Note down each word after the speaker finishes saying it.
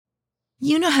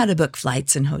You know how to book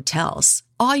flights and hotels.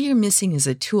 All you're missing is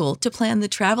a tool to plan the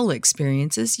travel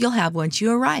experiences you'll have once you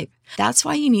arrive. That's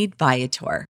why you need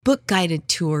Viator. Book guided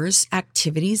tours,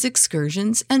 activities,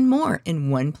 excursions, and more in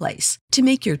one place to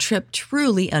make your trip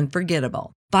truly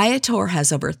unforgettable. Viator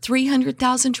has over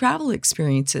 300,000 travel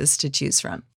experiences to choose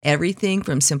from. Everything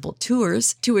from simple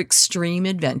tours to extreme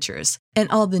adventures and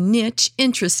all the niche,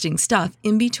 interesting stuff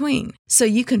in between. So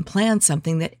you can plan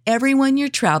something that everyone you're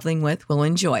traveling with will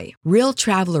enjoy. Real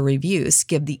traveler reviews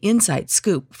give the inside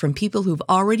scoop from people who've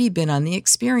already been on the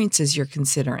experiences you're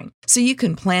considering. So you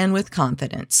can plan with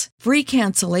confidence. Free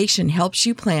cancellation helps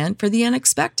you plan for the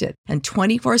unexpected. And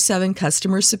 24/7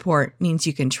 customer support means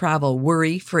you can travel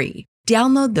worry-free.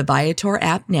 Download the Viator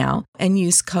app now and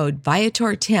use code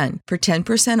Viator10 for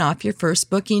 10% off your first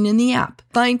booking in the app.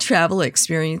 Find travel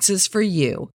experiences for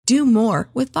you. Do more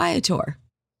with Viator.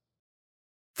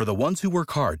 For the ones who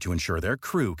work hard to ensure their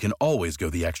crew can always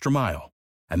go the extra mile,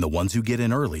 and the ones who get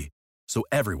in early so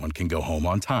everyone can go home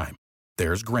on time,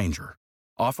 there's Grainger,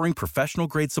 offering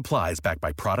professional-grade supplies backed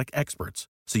by product experts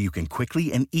so you can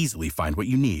quickly and easily find what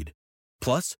you need.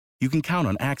 Plus, you can count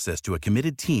on access to a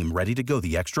committed team ready to go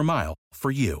the extra mile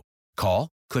for you. Call,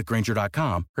 click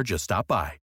Grainger.com, or just stop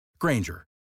by. Grainger,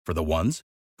 for the ones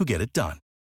who get it done.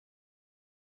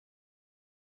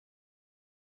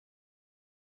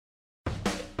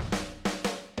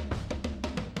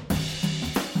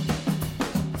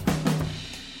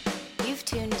 You've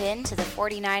tuned in to the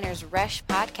 49ers Rush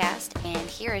podcast, and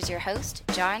here is your host,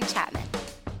 John Chapman.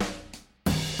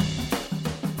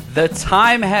 The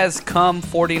time has come,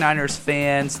 49ers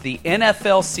fans. The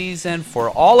NFL season for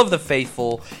all of the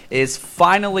faithful is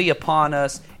finally upon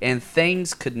us, and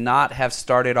things could not have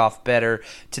started off better.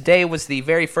 Today was the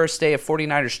very first day of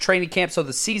 49ers training camp, so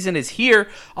the season is here.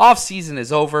 Off-season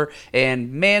is over,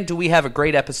 and man, do we have a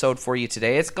great episode for you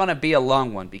today. It's going to be a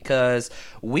long one because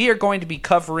we are going to be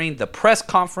covering the press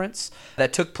conference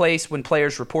that took place when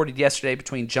players reported yesterday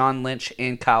between John Lynch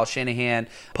and Kyle Shanahan.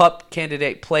 PUP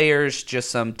candidate players, just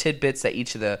some tidbits that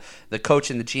each of the coach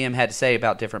and the GM had to say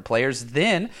about different players.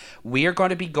 Then we are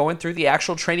going to be going through the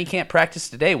actual training camp practice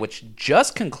today, which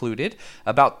just concluded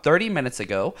about 30 minutes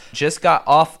ago. Just got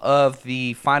off of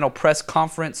the final press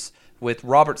conference with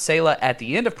Robert Saleh at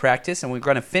the end of practice, and we're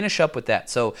going to finish up with that.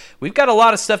 So we've got a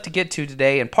lot of stuff to get to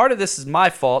today, and part of this is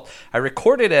my fault. I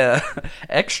recorded a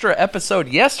extra episode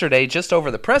yesterday just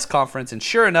over the press conference, and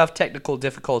sure enough, technical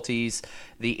difficulties.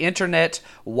 The internet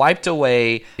wiped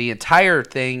away the entire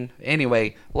thing.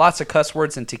 Anyway, lots of cuss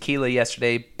words and tequila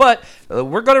yesterday, but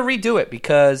we're going to redo it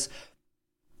because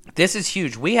this is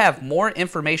huge. We have more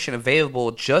information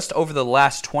available just over the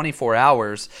last 24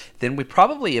 hours than we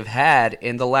probably have had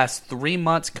in the last 3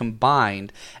 months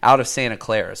combined out of Santa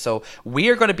Clara. So we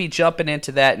are going to be jumping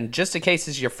into that. And just in case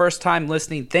this is your first time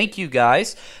listening, thank you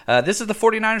guys. This is the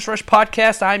 49ers Rush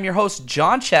Podcast. I'm your host,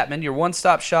 John Chapman, your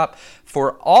one-stop shop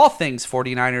for all things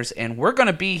 49ers, and we're going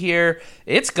to be here.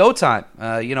 It's go time.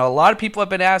 A lot of people have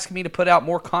been asking me to put out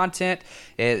more content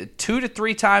 2 to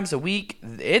 3 times a week.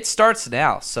 It starts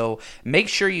now, so make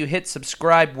sure you hit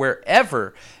subscribe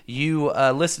wherever you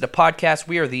listen to podcasts.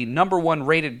 We are the #1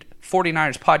 rated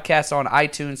 49ers podcast on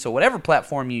iTunes, so whatever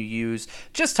platform you use,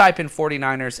 just type in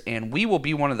 49ers, and we will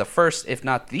be one of the first, if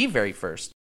not the very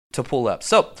first, to pull up.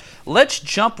 So let's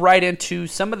jump right into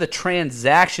some of the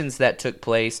transactions that took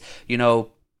place.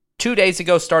 2 days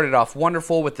ago started off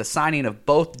wonderful with the signing of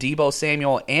both Deebo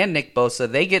Samuel and Nick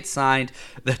Bosa. They get signed,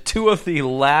 the two of the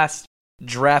last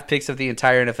draft picks of the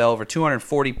entire NFL, over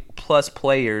 240 plus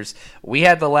players. We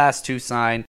had the last two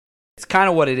signed. It's kind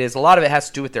of what it is. A lot of it has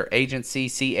to do with their agency,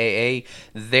 CAA.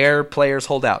 Their players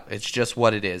hold out. It's just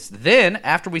what it is. Then,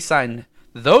 after we sign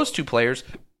those two players,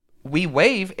 we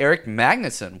waive Eric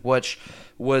Magnuson, which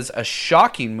was a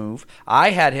shocking move. I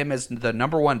had him as the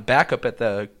 #1 backup at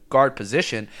the guard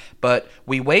position, but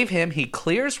we waive him. He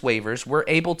clears waivers. We're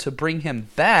able to bring him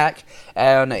back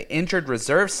on an injured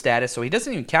reserve status, so he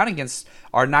doesn't even count against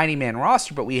our 90-man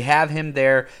roster, but we have him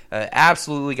there.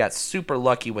 Absolutely got super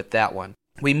lucky with that one.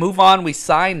 We move on. We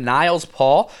sign Niles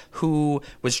Paul, who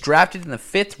was drafted in the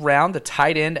 5th round, the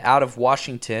tight end out of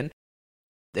Washington.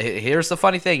 Here's the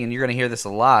funny thing, and you're going to hear this a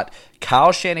lot.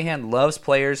 Kyle Shanahan loves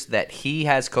players that he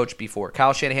has coached before.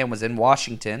 Kyle Shanahan was in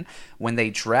Washington when they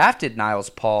drafted Niles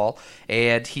Paul,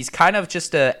 and he's kind of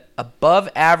just a above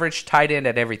average tight end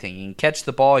at everything. He can catch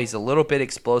the ball. He's a little bit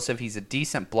explosive. He's a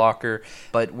decent blocker.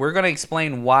 But we're going to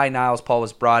explain why Niles Paul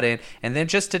was brought in. And then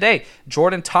just today,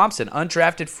 Jordan Thompson,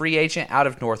 undrafted free agent out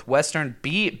of Northwestern,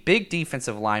 big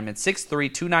defensive lineman,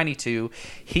 6'3", 292.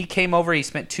 He came over. He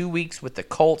spent 2 weeks with the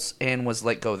Colts and was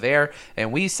let go there.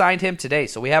 And we signed him today.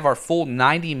 So we have our full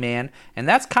 90-man, and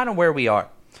that's kind of where we are.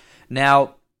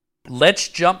 Now, let's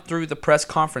jump through the press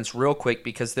conference real quick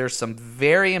because there's some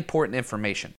very important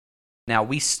information. Now,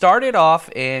 we started off,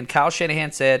 and Kyle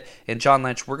Shanahan said, and John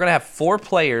Lynch, we're going to have 4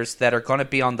 players that are going to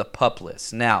be on the PUP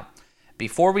list. Now,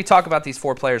 before we talk about these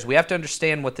 4 players, we have to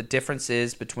understand what the difference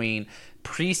is between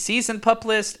preseason PUP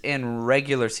list and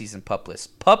regular season PUP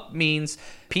list. PUP means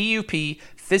PUP,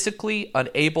 physically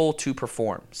unable to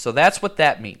perform. So that's what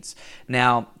that means.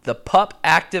 Now, the PUP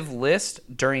active list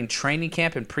during training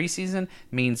camp and preseason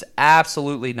means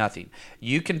absolutely nothing.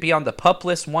 You can be on the PUP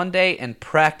list one day and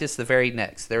practice the very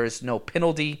next. There is no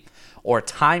penalty or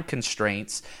time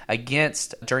constraints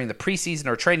against during the preseason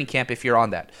or training camp if you're on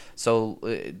that. So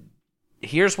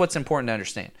here's what's important to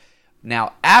understand.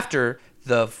 Now, after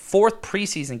the 4th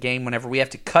preseason game, whenever we have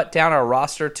to cut down our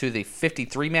roster to the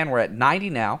 53-man, we're at 90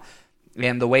 now.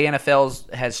 And the way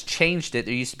NFL has changed it,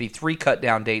 there used to be 3 cut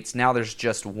down dates. Now there's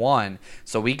just 1.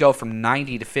 So we go from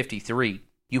 90 to 53.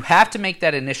 You have to make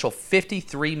that initial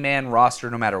 53-man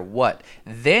roster no matter what.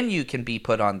 Then you can be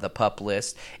put on the PUP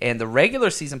list. And the regular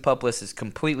season PUP list is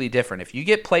completely different. If you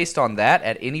get placed on that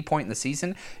at any point in the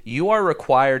season, you are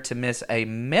required to miss a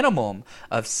minimum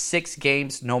of 6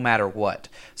 games no matter what.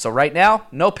 So right now,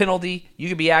 no penalty. You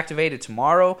can be activated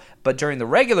tomorrow. But during the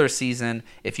regular season,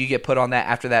 if you get put on that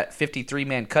after that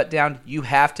 53-man cut down, you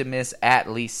have to miss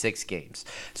at least 6 games.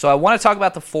 So I want to talk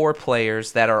about the 4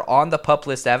 players that are on the PUP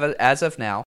list as of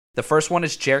now. The first one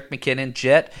is Jerick McKinnon,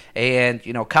 Jet. And,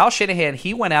 Kyle Shanahan,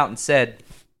 he went out and said,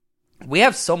 we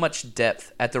have so much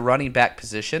depth at the running back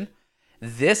position.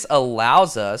 This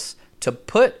allows us to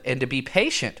put and to be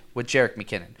patient with Jerick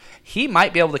McKinnon. He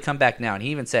might be able to come back now. And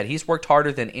he even said he's worked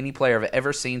harder than any player I've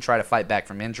ever seen try to fight back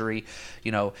from injury.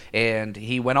 And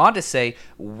he went on to say,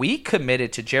 we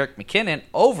committed to Jerick McKinnon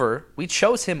we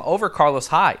chose him over Carlos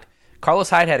Hyde.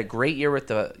 Carlos Hyde had a great year with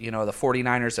the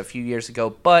 49ers a few years ago,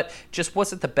 but just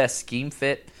wasn't the best scheme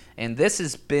fit. And this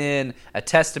has been a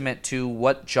testament to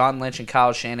what John Lynch and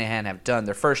Kyle Shanahan have done.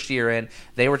 Their first year in,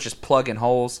 they were just plugging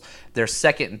holes. Their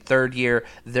second and third year,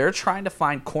 they're trying to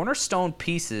find cornerstone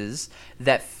pieces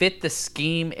that fit the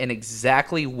scheme and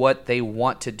exactly what they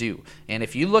want to do. And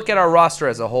if you look at our roster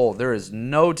as a whole, there is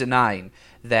no denying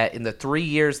that in the 3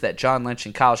 years that John Lynch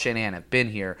and Kyle Shanahan have been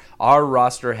here, our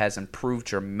roster has improved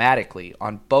dramatically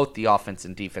on both the offense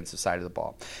and defensive side of the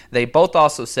ball. They both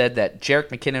also said that Jerick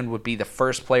McKinnon would be the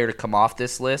first player to come off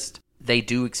this list. They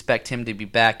do expect him to be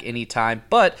back anytime,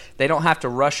 but they don't have to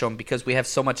rush him because we have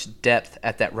so much depth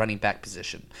at that running back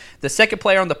position. The second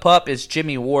player on the PUP is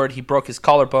Jimmy Ward. He broke his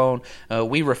collarbone.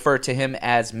 We refer to him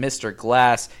as Mr.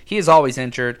 Glass. He is always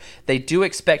injured. They do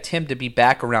expect him to be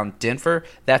back around Denver.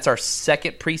 That's our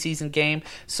second preseason game.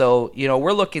 So,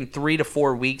 we're looking 3 to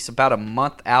 4 weeks, about a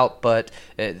month out, but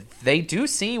they do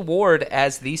see Ward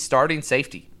as the starting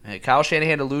safety. Kyle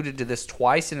Shanahan alluded to this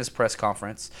twice in his press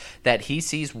conference, that he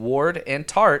sees Ward and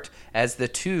Tart as the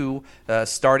 2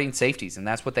 starting safeties, and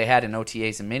that's what they had in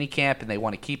OTAs and minicamp, and they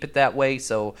want to keep it that way,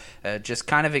 so just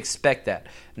kind of expect that.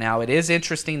 Now, it is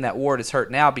interesting that Ward is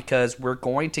hurt now because we're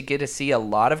going to get to see a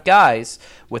lot of guys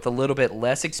with a little bit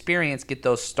less experience get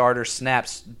those starter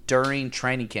snaps during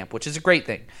training camp, which is a great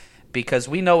thing because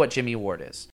we know what Jimmy Ward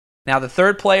is. Now, the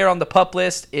third player on the PUP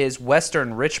list is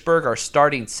Western Richburg, our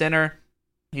starting center.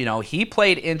 He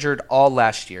played injured all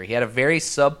last year. He had a very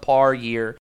subpar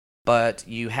year, but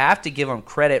you have to give him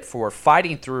credit for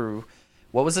fighting through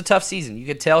what was a tough season. You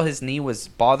could tell his knee was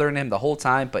bothering him the whole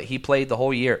time, but he played the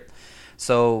whole year.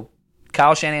 So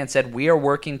Kyle Shanahan said, we are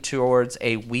working towards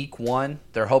a week 1.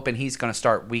 They're hoping he's going to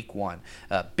start week 1.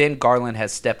 Ben Garland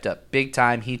has stepped up big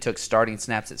time. He took starting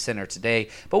snaps at center today.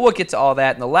 But we'll get to all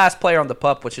that. And the last player on the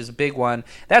PUP, which is a big one,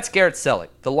 that's Garrett Selleck,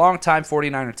 the longtime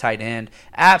 49er tight end.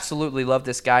 Absolutely love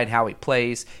this guy and how he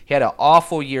plays. He had an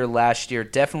awful year last year,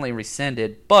 definitely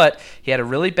rescinded, but he had a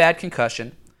really bad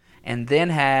concussion and then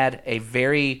had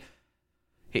he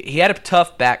had a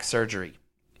tough back surgery.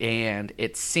 And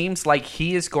it seems like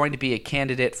he is going to be a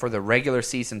candidate for the regular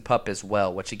season PUP as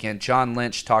well, which, again, John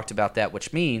Lynch talked about that,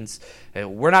 which means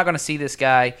we're not going to see this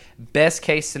guy. Best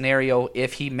case scenario,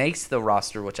 if he makes the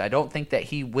roster, which I don't think that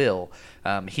he will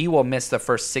miss the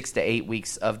first 6 to 8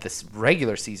 weeks of this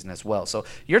regular season as well. So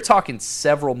you're talking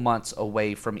several months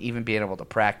away from even being able to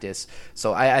practice.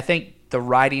 So I think the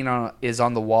writing is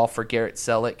on the wall for Garrett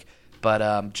Selleck.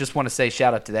 But just want to say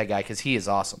shout out to that guy because he is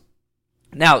awesome.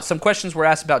 Now, some questions were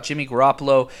asked about Jimmy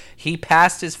Garoppolo. He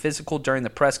passed his physical during the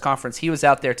press conference. He was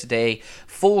out there today,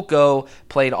 full go,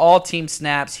 played all team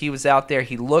snaps. He was out there.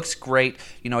 He looks great.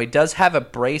 He does have a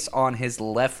brace on his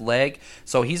left leg,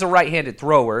 so he's a right-handed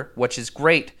thrower, which is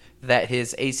great that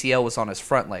his ACL was on his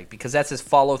front leg because that's his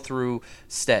follow-through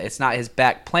step. It's not his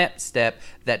back plant step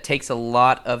that takes a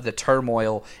lot of the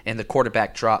turmoil in the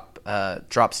quarterback drop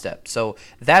step. So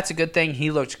that's a good thing.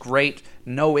 He looks great.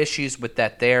 No issues with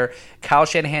that there. Kyle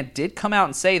Shanahan did come out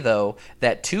and say, though,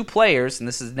 that 2 players, and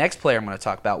this is the next player I'm going to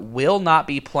talk about, will not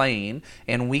be playing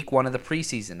in week 1 of the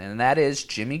preseason, and that is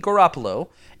Jimmy Garoppolo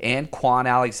and Quan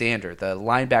Alexander, the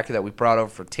linebacker that we brought over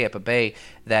from Tampa Bay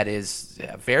that is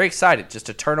very excited, just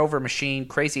a turnover machine,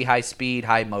 crazy high speed,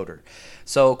 high motor.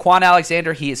 So Quan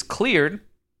Alexander, he is cleared,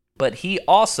 but he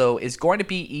also is going to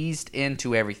be eased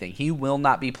into everything. He will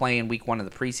not be playing week 1 of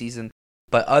the preseason.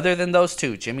 But other than those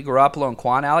 2, Jimmy Garoppolo and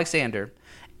Quan Alexander,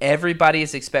 everybody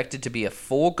is expected to be a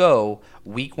full go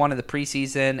week 1 of the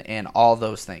preseason and all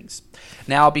those things.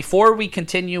 Now, before we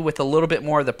continue with a little bit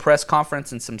more of the press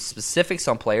conference and some specifics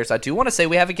on players, I do want to say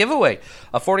we have a giveaway,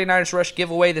 a 49ers Rush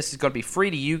giveaway. This is going to be free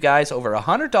to you guys, over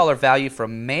 $100 value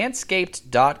from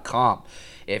Manscaped.com.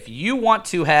 If you want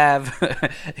to have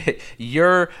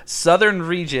your southern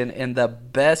region in the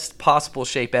best possible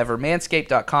shape ever,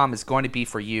 Manscaped.com is going to be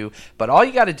for you. But all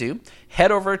you got to do,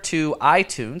 head over to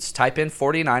iTunes, type in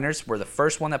 49ers. We're the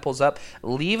first one that pulls up.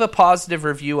 Leave a positive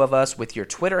review of us with your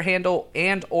Twitter handle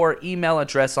and or email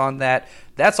address on that.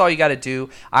 That's all you got to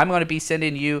do. I'm going to be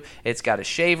sending you, it's got a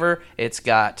shaver, it's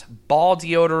got ball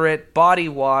deodorant, body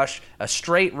wash, a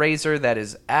straight razor that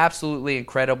is absolutely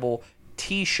incredible,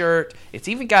 T-shirt. It's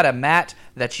even got a mat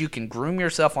that you can groom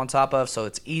yourself on top of, so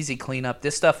it's easy cleanup.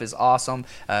 This stuff is awesome.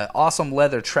 Awesome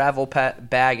leather travel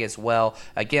bag as well.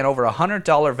 Again, over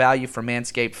 $100 value for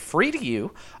Manscaped, free to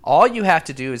you. All you have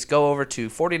to do is go over to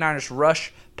 49ers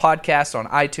Rush Podcast on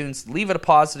iTunes, leave it a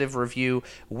positive review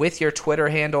with your Twitter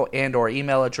handle and or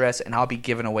email address, and I'll be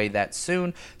giving away that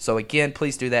soon. So again,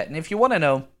 please do that. And if you want to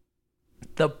know,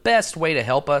 the best way to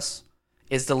help us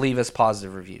is to leave us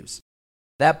positive reviews.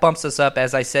 That bumps us up.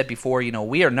 As I said before,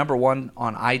 we are number 1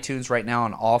 on iTunes right now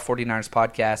on all 49ers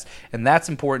podcasts, and that's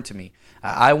important to me.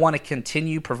 I want to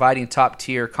continue providing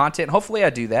top-tier content. Hopefully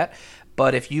I do that,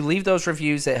 but if you leave those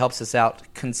reviews, it helps us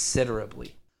out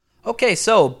considerably. Okay,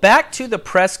 so back to the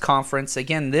press conference.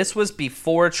 Again, this was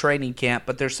before training camp,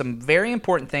 but there's some very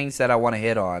important things that I want to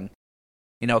hit on.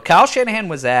 Kyle Shanahan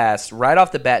was asked right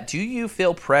off the bat, do you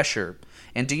feel pressure?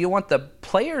 And do you want the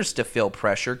players to feel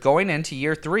pressure going into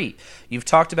year 3? You've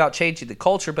talked about changing the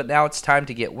culture, but now it's time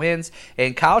to get wins.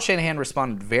 And Kyle Shanahan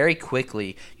responded very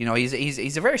quickly.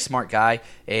 He's a very smart guy,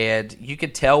 and you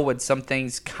could tell when some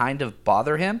things kind of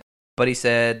bother him. But he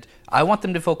said, I want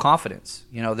them to feel confidence.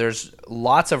 There's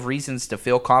lots of reasons to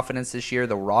feel confidence this year,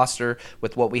 the roster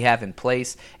with what we have in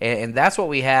place. And that's what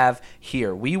we have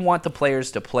here. We want the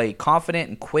players to play confident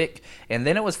and quick. And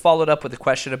then it was followed up with a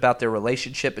question about their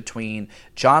relationship between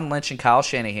John Lynch and Kyle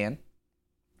Shanahan.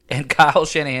 And Kyle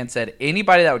Shanahan said,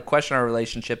 anybody that would question our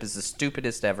relationship is the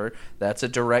stupidest ever. That's a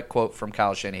direct quote from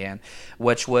Kyle Shanahan,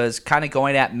 which was kind of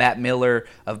going at Matt Miller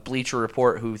of Bleacher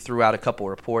Report, who threw out a couple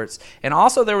reports. And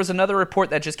also there was another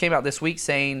report that just came out this week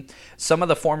saying some of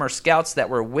the former scouts that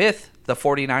were with the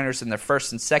 49ers in their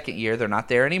first and second year, they're not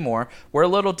there anymore, were a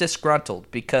little disgruntled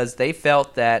because they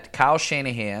felt that Kyle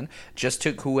Shanahan just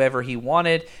took whoever he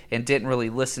wanted and didn't really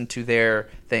listen to their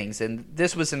things. And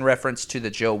this was in reference to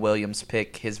the Joe Williams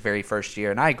pick his very first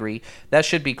year. And I agree, that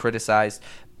should be criticized.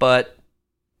 But,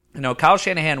 Kyle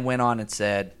Shanahan went on and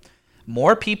said,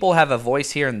 more people have a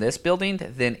voice here in this building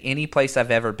than any place I've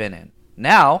ever been in.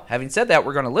 Now, having said that,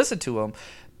 we're going to listen to him.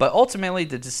 But ultimately,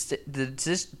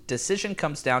 the decision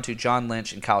comes down to John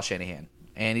Lynch and Kyle Shanahan.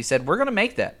 And he said, we're going to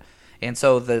make that. And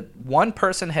so the one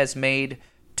person has made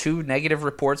 2 negative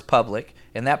reports public,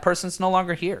 and that person's no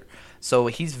longer here. So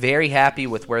he's very happy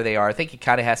with where they are. I think he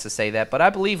kind of has to say that, but I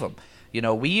believe him.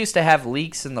 We used to have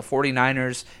leaks in the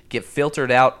 49ers get filtered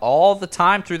out all the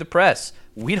time through the press.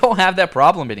 We don't have that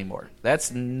problem anymore. That's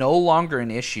no longer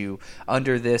an issue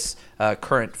under this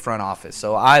current front office.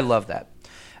 So I love that.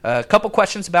 A couple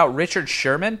questions about Richard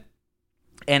Sherman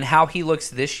and how he looks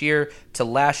this year to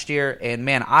last year. And,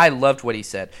 man, I loved what he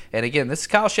said. And, again, this is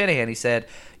Kyle Shanahan. He said,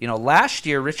 last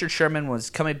year Richard Sherman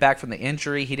was coming back from the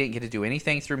injury. He didn't get to do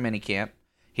anything through minicamp.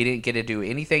 He didn't get to do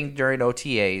anything during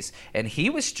OTAs. And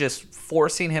he was just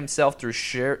forcing himself through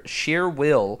sheer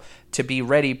will to be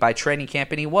ready by training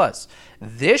camp, and he was.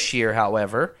 This year,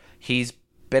 however, he's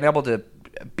been able to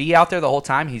be out there the whole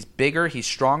time. He's bigger. He's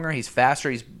stronger. He's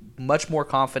faster. He's much more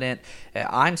confident.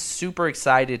 I'm super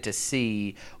excited to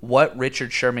see what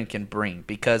Richard Sherman can bring,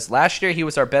 because last year he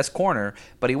was our best corner,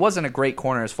 but he wasn't a great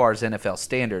corner as far as NFL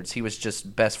standards. He was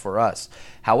just best for us.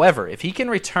 However, if he can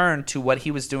return to what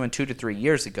he was doing 2 to 3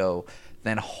 years ago,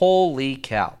 then holy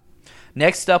cow.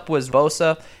 Next up was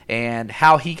Bosa and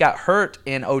how he got hurt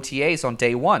in OTAs on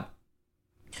day one.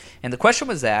 And the question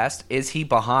was asked, is he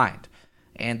behind?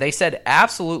 And they said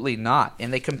absolutely not.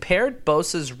 And they compared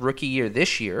Bosa's rookie year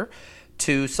this year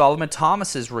to Solomon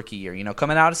Thomas's rookie year. You know,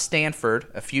 coming out of Stanford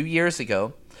a few years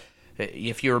ago,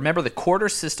 if you remember, the quarter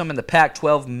system in the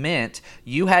Pac-12 meant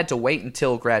you had to wait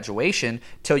until graduation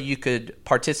till you could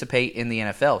participate in the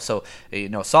NFL. So, you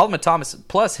know, Solomon Thomas,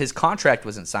 plus his contract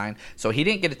wasn't signed, so he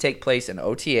didn't get to take place in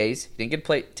OTAs, he didn't get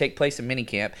to take place in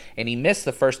minicamp, and he missed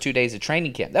the first 2 days of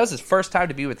training camp. That was his first time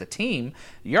to be with the team.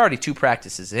 You're already 2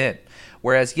 practices in.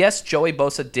 Whereas, yes, Joey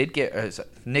Bosa did get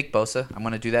Nick Bosa. I'm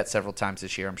going to do that several times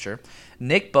this year, I'm sure.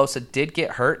 Nick Bosa did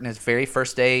get hurt in his very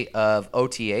first day of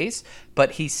OTAs,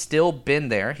 but he's still been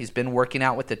there. He's been working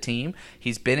out with the team.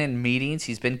 He's been in meetings.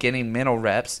 He's been getting mental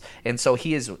reps. And so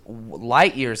he is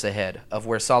light years ahead of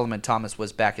where Solomon Thomas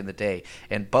was back in the day.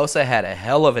 And Bosa had a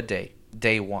hell of a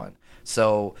day one.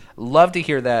 So love to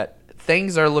hear that.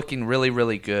 Things are looking really,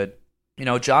 really good. You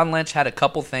know, John Lynch had a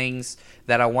couple things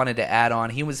that I wanted to add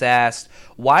on. He was asked,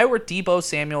 why were Deebo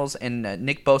Samuel's and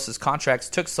Nick Bosa's contracts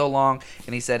took so long?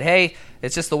 And he said, hey,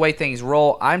 it's just the way things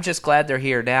roll. I'm just glad they're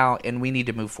here now, and we need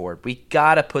to move forward. We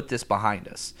got to put this behind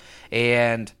us.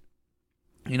 And,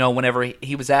 you know, whenever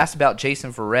he was asked about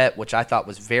Jason Verrett, which I thought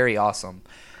was very awesome,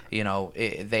 you know,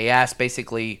 they asked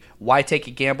basically, why take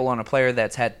a gamble on a player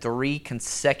that's had 3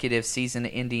 consecutive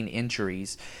season-ending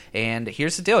injuries? And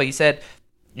here's the deal. He said,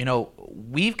 you know,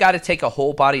 we've got to take a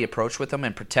whole body approach with him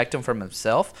and protect him from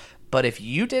himself. But if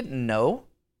you didn't know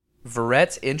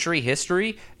Verrett's injury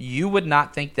history, you would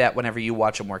not think that whenever you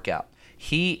watch him work out.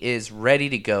 He is ready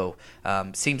to go.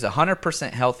 Seems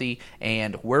 100% healthy,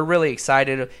 and we're really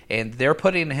excited. And they're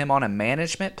putting him on a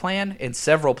management plan, and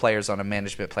several players on a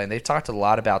management plan. They've talked a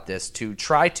lot about this to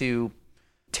try to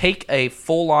take a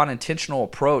full-on intentional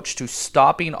approach to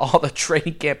stopping all the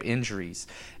training camp injuries.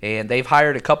 And they've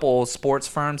hired a couple of sports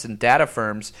firms and data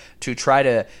firms to try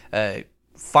to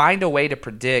find a way to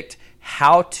predict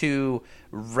how to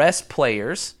rest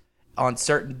players on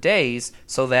certain days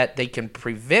so that they can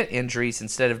prevent injuries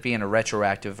instead of being a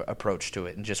retroactive approach to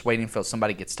it and just waiting until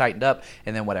somebody gets tightened up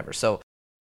and then whatever. So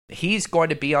he's going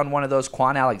to be on one of those.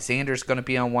 Quan Alexander's going to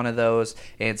be on one of those,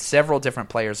 and several different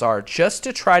players are, just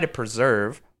to try to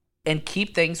preserve and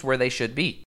keep things where they should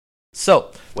be.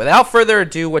 So, without further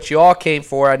ado, what you all came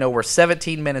for, I know we're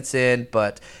 17 minutes in,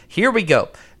 but here we go.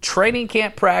 Training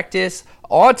camp practice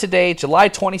on today, July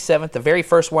 27th, the very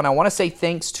first one. I want to say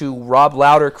thanks to Rob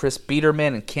Lauder, Chris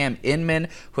Biederman, and Cam Inman,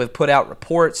 who have put out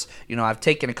reports. You know, I've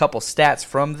taken a couple stats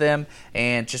from them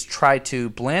and just tried to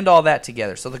blend all that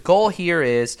together. So the goal here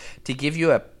is to give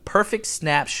you a perfect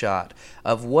snapshot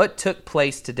of what took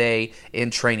place today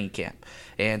in training camp.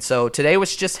 And so today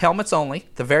was just helmets only.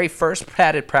 The very first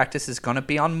padded practice is going to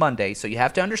be on Monday, so you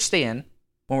have to understand,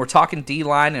 when we're talking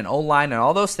D-line and O-line and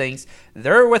all those things,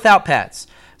 they're without pads.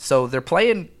 So they're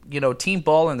playing, you know, team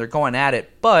ball and they're going at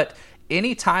it. But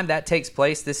anytime that takes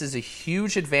place, this is a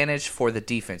huge advantage for the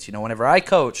defense. You know, whenever I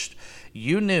coached,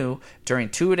 you knew during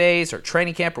 2 days or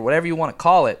training camp or whatever you want to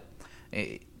call it,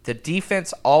 the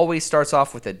defense always starts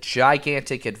off with a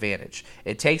gigantic advantage.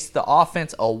 It takes the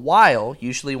offense a while,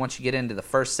 usually once you get into the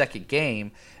first, second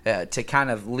game, to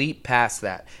kind of leap past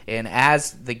that. And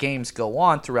as the games go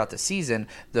on throughout the season,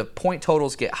 the point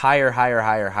totals get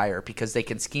higher, because they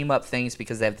can scheme up things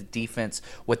because they have the defense,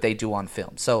 what they do on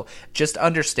film. So just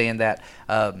understand that.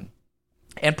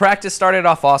 And practice started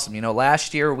off awesome. You know,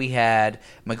 last year we had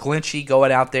McGlinchey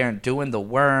going out there and doing the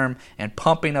worm and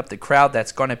pumping up the crowd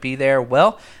that's going to be there.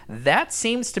 Well, that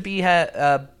seems to be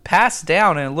passed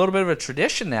down in a little bit of a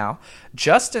tradition now.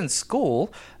 Justin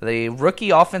School, the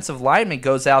rookie offensive lineman,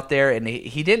 goes out there and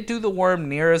he didn't do the worm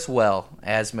near as well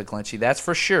as McGlinchey, that's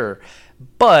for sure.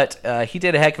 But he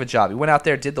did a heck of a job. He went out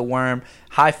there, did the worm,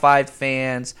 high-fived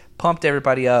fans, pumped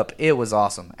everybody up. It was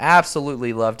awesome.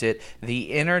 Absolutely loved it.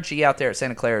 The energy out there at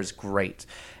Santa Clara is great.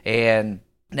 And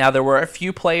now there were a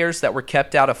few players that were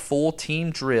kept out of full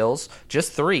team drills,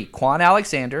 just 3, Quan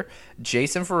Alexander,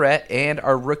 Jason Verrett, and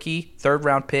our rookie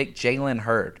third-round pick, Jalen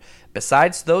Hurd.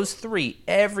 Besides those 3,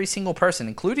 every single person,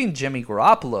 including Jimmy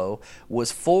Garoppolo,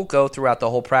 was full go throughout the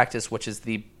whole practice, which is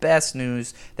the best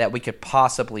news that we could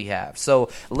possibly have. So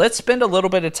let's spend a little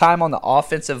bit of time on the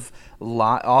offensive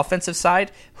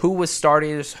side, who was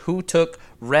starters, who took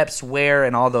reps where,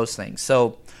 and all those things.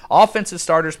 So offensive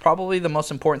starters, probably the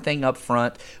most important thing up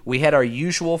front. We had our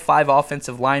usual 5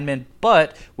 offensive linemen,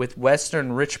 but with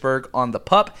Western Richburg on the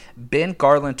pup, Ben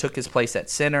Garland took his place at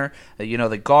center.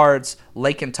 The guards,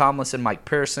 Laken Tomlinson, Mike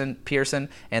Pearson,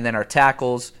 and then our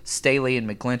tackles, Staley and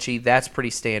McGlinchey. That's pretty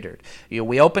standard.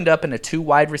 We opened up in a 2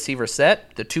 wide receiver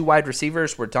set. The 2 wide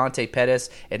receivers were Dante Pettis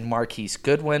and Marquise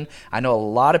Goodwin. I know a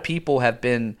lot of people have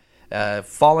been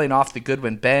falling off the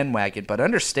Goodwin bandwagon, but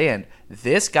understand,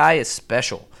 this guy is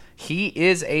special. He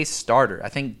is a starter. I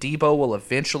think Debo will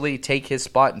eventually take his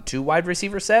spot in 2 wide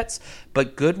receiver sets,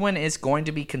 but Goodwin is going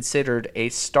to be considered a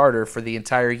starter for the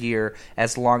entire year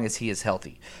as long as he is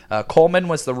healthy. Coleman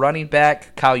was the running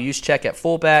back, Kyle Juszczyk at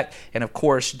fullback, and of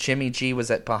course Jimmy G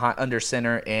was at under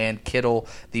center, and Kittle,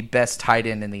 the best tight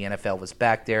end in the NFL, was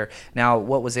back there. Now,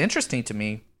 what was interesting to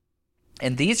me,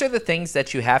 and these are the things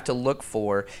that you have to look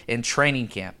for in training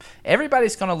camp.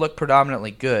 Everybody's going to look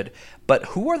predominantly good, but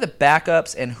who are the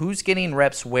backups and who's getting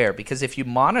reps where? Because if you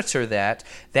monitor that,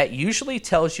 that usually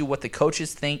tells you what the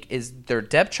coaches think is their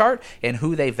depth chart and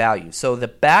who they value. So the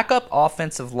backup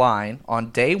offensive line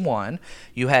on day 1,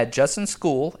 you had Justin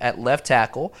School at left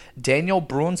tackle, Daniel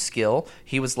Brunskill,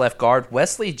 he was left guard,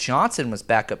 Wesley Johnson was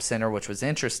backup center, which was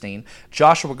interesting,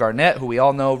 Joshua Garnett, who we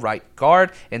all know, right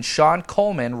guard, and Sean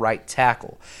Coleman, right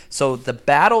tackle. So the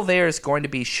battle there is going to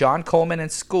be Sean Coleman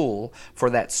and School for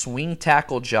that swing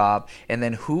tackle job. And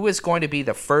then who is going to be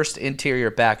the first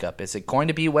interior backup? Is it going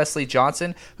to be Wesley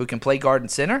Johnson, who can play guard and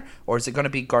center? Or is it going to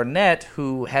be Garnett,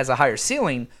 who has a higher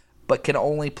ceiling but can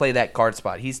only play that guard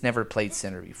spot? He's never played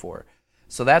center before.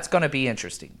 So that's going to be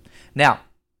interesting. Now,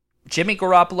 Jimmy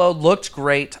Garoppolo looked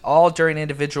great all during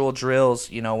individual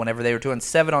drills, whenever they were doing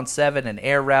 7-on-7 and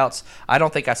air routes. I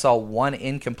don't think I saw one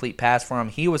incomplete pass for him.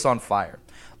 He was on fire.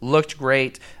 Looked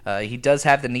great. He does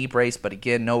have the knee brace, but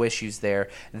again, no issues there.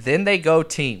 Then they go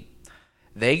team.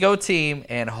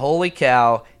 And holy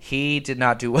cow, he did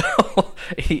not do well.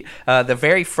 The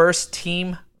very first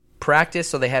team practice,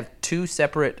 so they have 2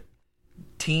 separate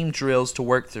team drills to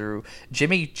work through.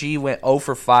 Jimmy G went 0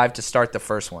 for 5 to start the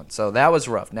first one, so that was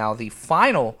rough. Now, the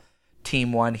final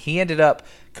team one, he ended up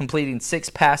completing 6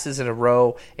 passes in a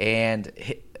row and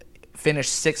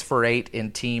finished 6 for 8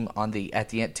 in team at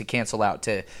the end to cancel out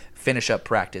to finish up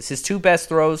practice. His 2 best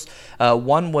throws,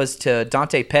 one was to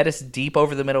Dante Pettis deep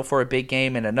over the middle for a big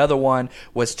game, and another one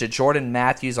was to Jordan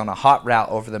Matthews on a hot route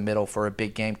over the middle for a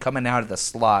big game, coming out of the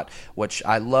slot, which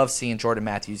I love seeing Jordan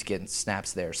Matthews getting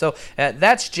snaps there. So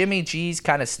that's Jimmy G's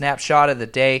kind of snapshot of the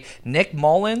day. Nick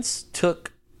Mullins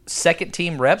took second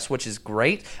team reps, which is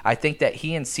great. I think that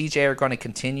he and CJ are going to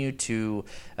continue to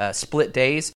split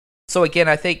days. So again,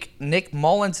 I think Nick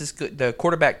Mullins is the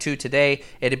quarterback 2 today.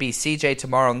 It'll be CJ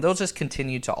tomorrow, and they'll just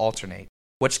continue to alternate.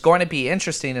 What's going to be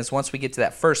interesting is once we get to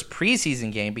that first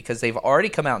preseason game, because they've already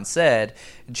come out and said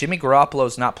Jimmy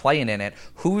Garoppolo's not playing in it,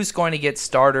 who's going to get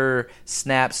starter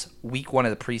snaps week 1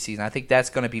 of the preseason? I think that's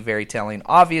going to be very telling.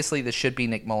 Obviously, this should be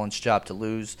Nick Mullins' job to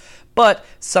lose, but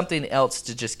something else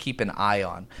to just keep an eye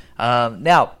on.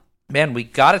 Now, man, we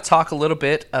got to talk a little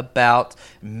bit about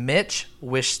Mitch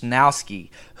Wishnowsky,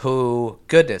 who,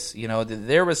 goodness,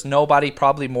 there was nobody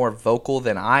probably more vocal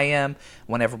than I am.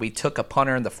 Whenever we took a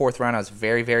punter in the 4th round, I was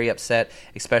very, very upset,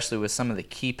 especially with some of the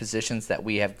key positions that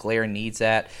we have glaring needs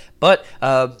at. But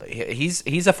he's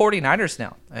a 49ers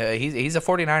now. He's a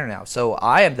 49er now. So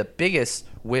I am the biggest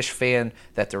Wish fan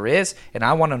that there is, and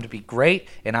I want him to be great,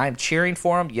 and I'm cheering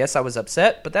for him. Yes, I was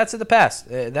upset, but that's in the past.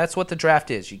 That's what the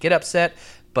draft is. You get upset,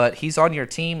 but he's on your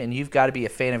team, and you've got to be a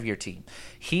fan of your team.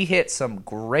 He hit some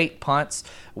great punts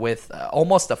with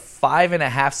almost a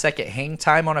 5.5 second hang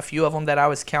time on a few of them that I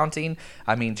was counting.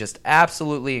 I mean, just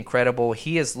absolutely incredible.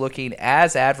 He is looking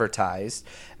as advertised.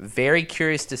 Very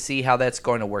curious to see how that's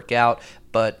going to work out,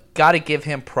 but got to give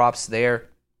him props there.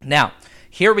 Now,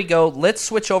 here we go. Let's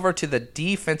switch over to the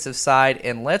defensive side,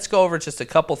 and let's go over just a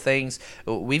couple things.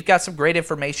 We've got some great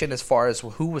information as far as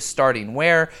who was starting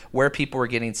where people were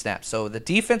getting snaps. So the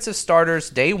defensive starters,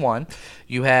 day 1,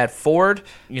 you had Ford,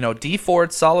 D.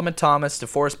 Ford, Solomon Thomas,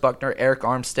 DeForest Buckner, Eric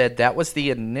Armstead. That was the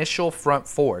initial front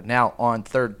 4. Now, on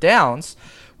 3rd downs,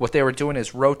 what they were doing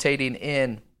is rotating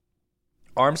in.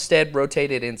 Armstead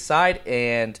rotated inside,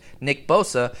 and Nick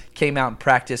Bosa came out and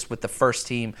practiced with the first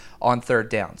team on 3rd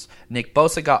downs. Nick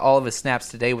Bosa got all of his snaps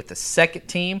today with the second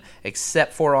team,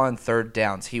 except for on 3rd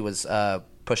downs. He was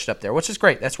pushed up there, which is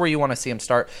great. That's where you want to see him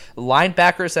start.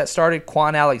 Linebackers that started,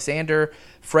 Quan Alexander,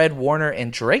 Fred Warner,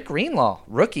 and Drake Greenlaw,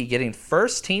 rookie, getting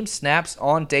first team snaps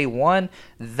on day 1.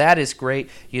 That is great.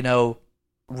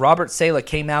 Robert Saleh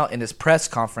came out in his press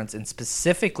conference and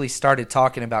specifically started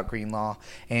talking about Greenlaw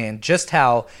and just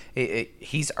how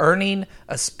he's earning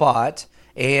a spot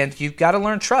and you've got to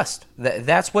learn trust.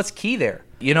 That's what's key there.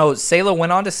 You know, Saleh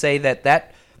went on to say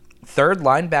that third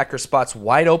linebacker spot's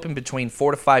wide open between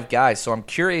 4 to 5 guys. So I'm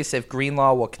curious if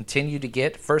Greenlaw will continue to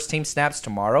get first-team snaps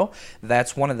tomorrow.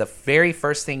 That's one of the very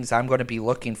first things I'm going to be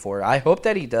looking for. I hope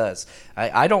that he does.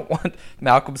 I don't want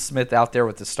Malcolm Smith out there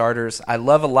with the starters. I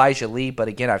love Elijah Lee, but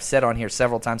again, I've said on here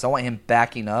several times, I want him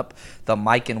backing up the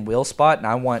Mike and Will spot, and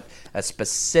I want a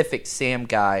specific Sam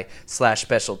guy /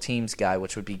 special teams guy,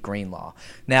 which would be Greenlaw.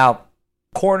 Now,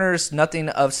 corners, nothing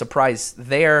of surprise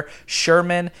there.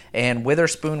 Sherman and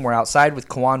Witherspoon were outside with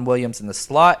Kwan Williams in the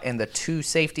slot, and the two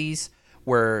safeties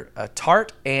were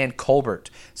Tart and Colbert.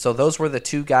 So those were the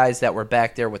two guys that were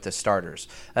back there with the starters.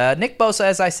 Nick Bosa,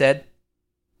 as I said,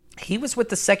 he was with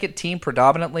the second team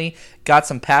predominantly, got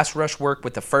some pass rush work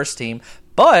with the first team,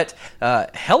 but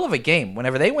hell of a game.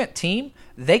 Whenever they went team,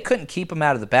 they couldn't keep him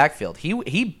out of the backfield.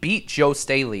 He beat Joe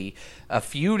Staley a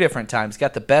few different times,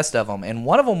 got the best of them, and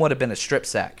one of them would have been a strip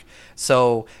sack.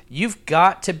 So you've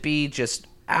got to be just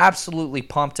absolutely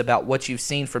pumped about what you've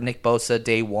seen from Nick Bosa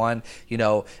day one. You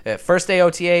know, first day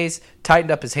OTAs, tightened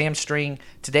up his hamstring.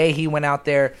 Today he went out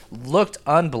there, looked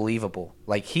unbelievable.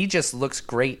 Like, he just looks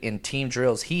great in team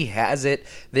drills. He has it.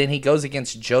 Then he goes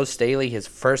against Joe Staley, his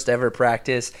first ever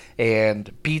practice,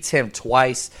 and beats him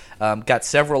twice. Got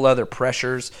several other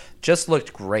pressures. Just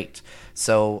looked great.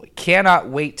 So cannot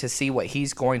wait to see what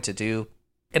he's going to do.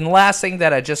 And the last thing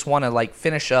that I just want to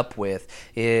finish up with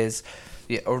is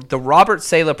the Robert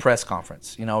Saleh press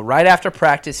conference. You know, right after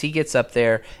practice, he gets up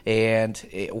there, and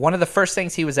one of the first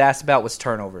things he was asked about was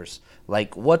turnovers.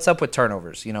 Like, what's up with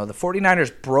turnovers? You know, the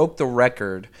 49ers broke the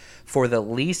record for the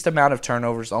least amount of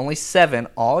turnovers, only 7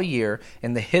 all year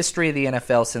in the history of the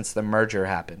NFL since the merger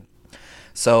happened.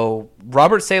 So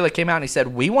Robert Saleh came out and he said,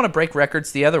 we want to break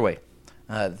records the other way.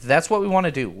 That's what we want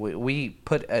to do. We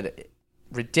put a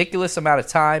ridiculous amount of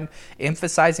time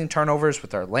emphasizing turnovers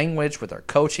with our language, with our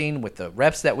coaching, with the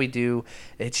reps that we do.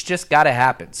 It's just got to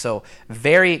happen. So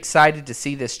very excited to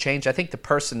see this change. I think the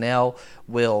personnel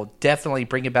will definitely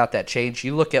bring about that change.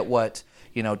 You look at what,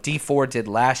 you know, D Ford did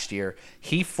last year.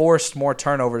 He forced more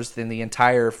turnovers than the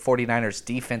entire 49ers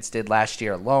defense did last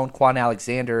year alone. Quan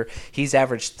Alexander, he's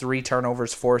averaged 3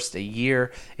 turnovers forced a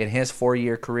year in his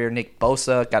 4-year career. Nick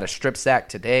Bosa got a strip sack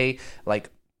today.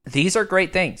 These are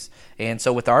great things. And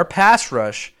so with our pass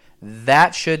rush,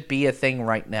 that should be a thing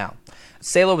right now.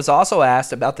 Saleh was also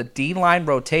asked about the D-line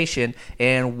rotation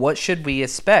and what should we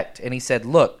expect. And he said,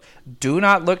 look, do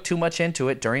not look too much into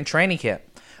it during training camp.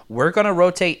 We're going to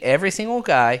rotate every single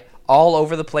guy all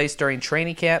over the place during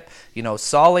training camp. You know,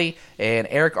 Solly and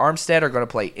Eric Armstead are going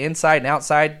to play inside and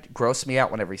outside. Grossed me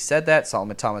out whenever he said that.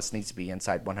 Solomon Thomas needs to be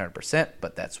inside 100%,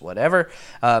 but that's whatever.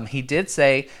 He did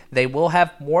say they will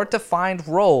have more defined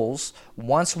roles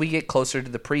once we get closer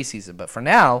to the preseason. But for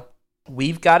now,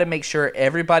 we've got to make sure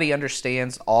everybody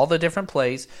understands all the different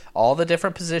plays, all the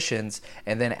different positions,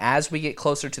 and then as we get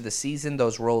closer to the season,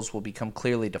 those roles will become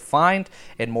clearly defined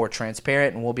and more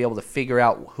transparent, and we'll be able to figure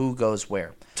out who goes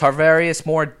where. Tarvarius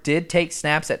Moore did take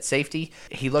snaps at safety.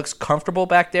 He looks comfortable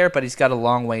back there, but he's got a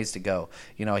long ways to go.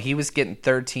 You know, he was getting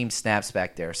third-team snaps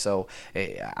back there, so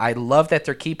I love that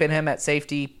they're keeping him at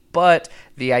safety. But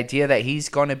the idea that he's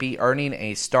going to be earning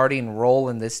a starting role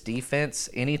in this defense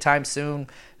anytime soon,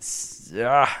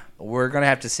 we're going to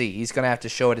have to see. He's going to have to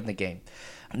show it in the game.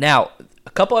 Now, a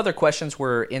couple other questions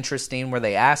were interesting where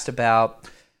they asked about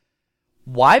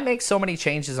why make so many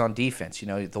changes on defense? You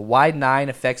know, the wide 9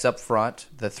 affects up front,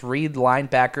 the 3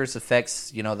 linebackers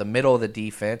affects, you know, the middle of the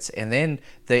defense, and then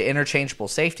the interchangeable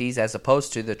safeties as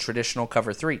opposed to the traditional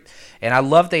cover 3. And I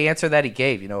love the answer that he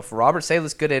gave. You know, if Robert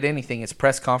Saleh's good at anything, it's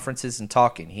press conferences and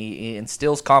talking. He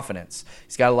instills confidence.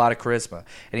 He's got a lot of charisma.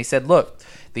 And he said, look,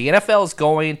 the NFL is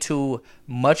going to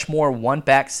much more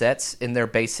one-back sets in their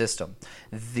base system.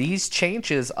 These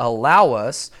changes allow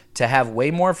us to have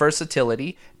way more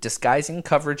versatility, disguising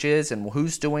coverages and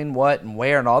who's doing what and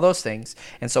where and all those things.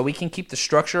 And so we can keep the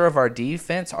structure of our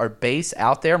defense, our base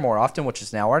out there more often, which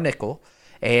is now our nickel.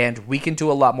 And we can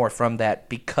do a lot more from that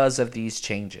because of these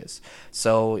changes.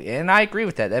 So, and I agree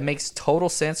with that. That makes total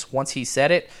sense once he said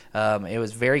it. It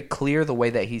was very clear the way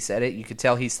that he said it. You could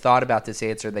tell he's thought about this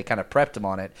answer. They kind of prepped him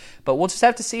on it. But we'll just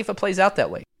have to see if it plays out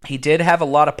that way. He did have a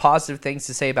lot of positive things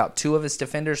to say about 2 of his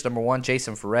defenders. Number 1,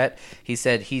 Jason Verrett. He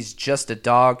said he's just a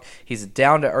dog. He's a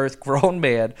down-to-earth grown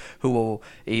man who will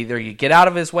either you get out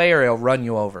of his way or he'll run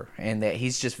you over. And that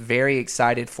he's just very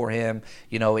excited for him.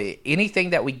 You know,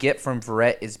 anything that we get from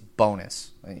Verrett is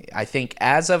bonus. I think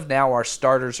as of now, our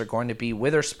starters are going to be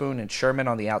Witherspoon and Sherman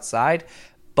on the outside.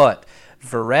 But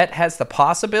Verrett has the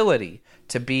possibility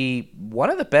to be one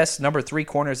of the best number 3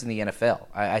 corners in the NFL.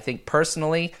 I think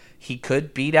personally, he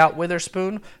could beat out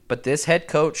Witherspoon, but this head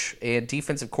coach and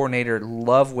defensive coordinator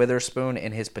love Witherspoon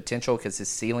and his potential because his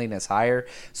ceiling is higher.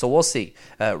 So we'll see.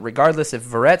 Regardless, if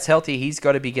Verrett's healthy, he's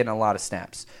going to be getting a lot of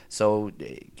snaps. So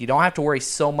you don't have to worry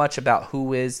so much about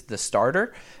who is the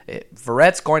starter.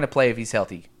 Verrett's going to play if he's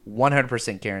healthy.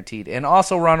 100% guaranteed. And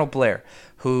also Ronald Blair,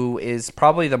 who is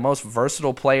probably the most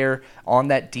versatile player on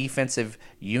that defensive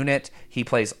unit. He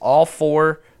plays all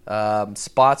four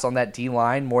spots on that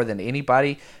D-line more than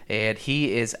anybody, and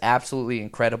he is absolutely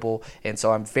incredible. And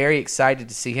so I'm very excited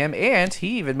to see him, and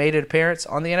he even made an appearance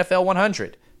on the NFL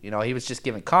 100. You know, he was just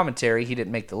giving commentary. He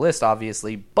didn't make the list,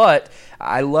 obviously, but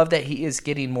I love that he is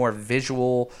getting more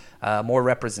visual, more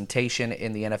representation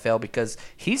in the NFL because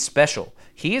he's special.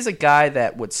 He is a guy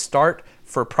that would start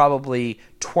for probably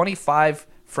 25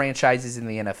 franchises in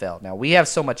the NFL. Now, we have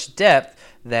so much depth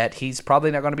that he's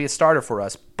probably not going to be a starter for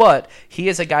us, but he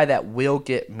is a guy that will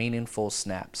get meaningful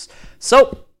snaps.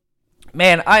 So,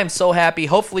 man, I am so happy.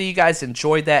 Hopefully you guys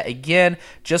enjoyed that. Again,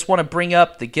 just want to bring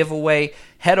up the giveaway.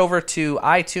 Head over to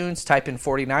iTunes, type in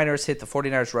 49ers, hit the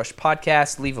 49ers Rush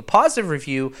podcast, leave a positive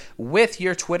review with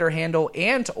your Twitter handle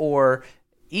and or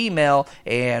email,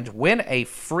 and win a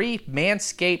free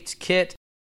Manscaped kit.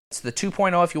 It's the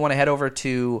 2.0 if you want to head over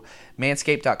to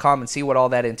manscaped.com and see what all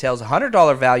that entails.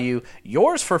 $100 value,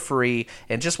 yours for free.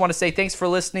 And just want to say thanks for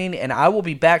listening, and I will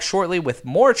be back shortly with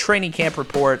more training camp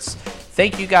reports.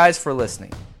 Thank you guys for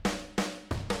listening.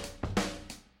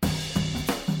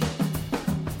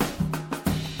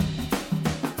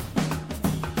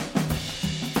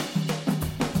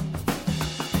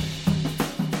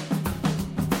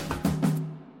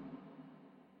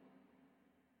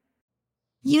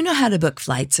 You know how to book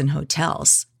flights and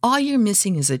hotels. All you're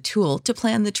missing is a tool to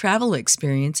plan the travel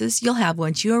experiences you'll have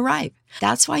once you arrive.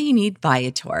 That's why you need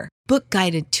Viator. Book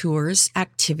guided tours,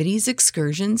 activities,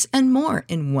 excursions, and more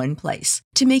in one place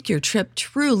to make your trip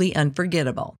truly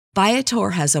unforgettable.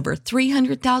 Viator has over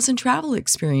 300,000 travel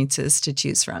experiences to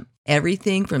choose from.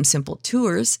 Everything from simple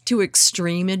tours to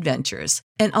extreme adventures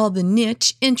and all the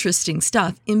niche, interesting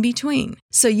stuff in between.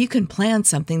 So you can plan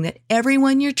something that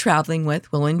everyone you're traveling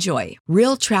with will enjoy.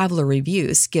 Real traveler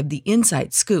reviews give the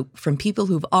inside scoop from people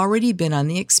who've already been on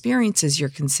the experiences you're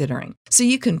considering. So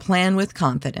you can plan with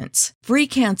confidence. Free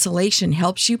cancellation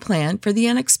helps you plan for the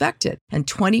unexpected. And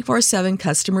 24/7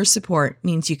 customer support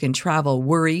means you can travel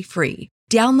worry-free.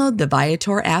 Download the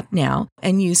Viator app now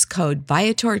and use code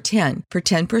Viator10 for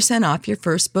 10% off your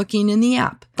first booking in the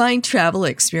app. Find travel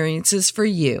experiences for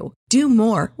you. Do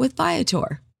more with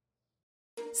Viator.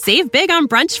 Save big on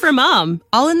brunch for mom,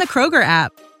 all in the Kroger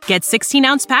app. Get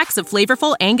 16-ounce packs of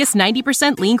flavorful Angus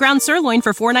 90% lean ground sirloin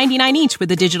for $4.99 each with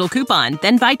a digital coupon.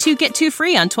 Then buy 2, get 2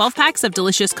 free on 12 packs of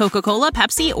delicious Coca-Cola,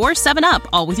 Pepsi, or 7-Up,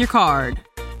 all with your card.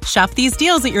 Shop these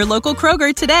deals at your local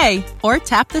Kroger today, or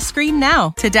tap the screen now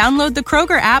to download the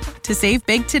Kroger app to save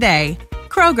big today.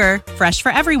 Kroger, fresh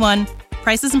for everyone.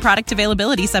 Prices and product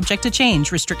availability subject to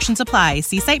change. Restrictions apply.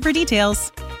 See site for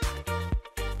details.